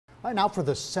All right, now for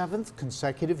the seventh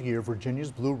consecutive year,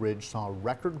 Virginia's Blue Ridge saw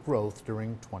record growth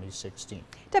during 2016.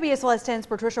 WSLS 10's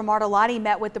Patricia Martellotti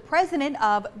met with the president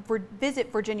of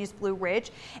Visit Virginia's Blue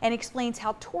Ridge and explains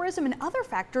how tourism and other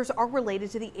factors are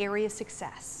related to the area's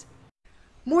success.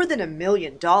 More than $1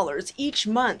 million each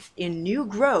month in new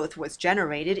growth was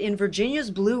generated in Virginia's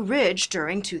Blue Ridge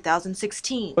during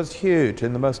 2016. It was huge,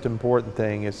 and the most important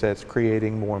thing is that it's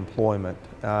creating more employment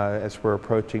as we're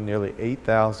approaching nearly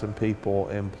 8,000 people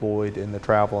employed in the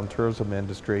travel and tourism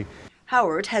industry.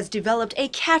 Howard has developed a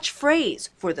catchphrase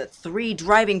for the three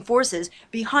driving forces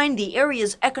behind the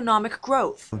area's economic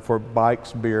growth. For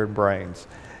bikes, beer, and brains.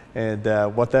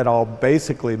 And what that all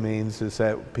basically means is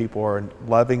that people are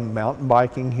loving mountain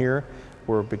biking here.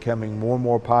 We're becoming more and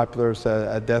more popular as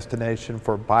a destination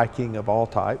for biking of all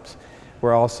types.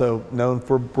 We're also known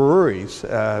for breweries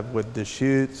with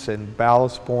Deschutes and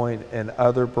Ballast Point and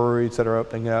other breweries that are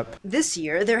opening up. This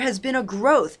year, there has been a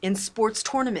growth in sports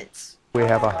tournaments. We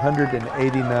have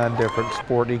 189 different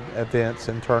sporting events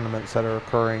and tournaments that are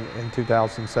occurring in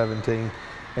 2017.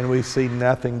 And we see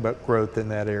nothing but growth in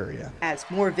that area. As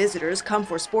more visitors come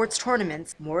for sports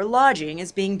tournaments, more lodging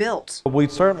is being built. We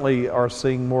certainly are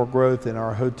seeing more growth in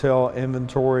our hotel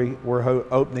inventory. We're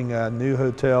opening a new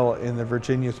hotel in the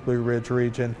Virginia's Blue Ridge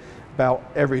region about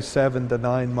every 7 to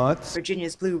 9 months.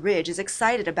 Virginia's Blue Ridge is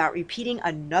excited about repeating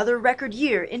another record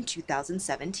year in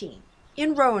 2017.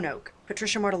 In Roanoke,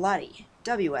 Patricia Martellotti,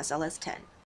 WSLS 10.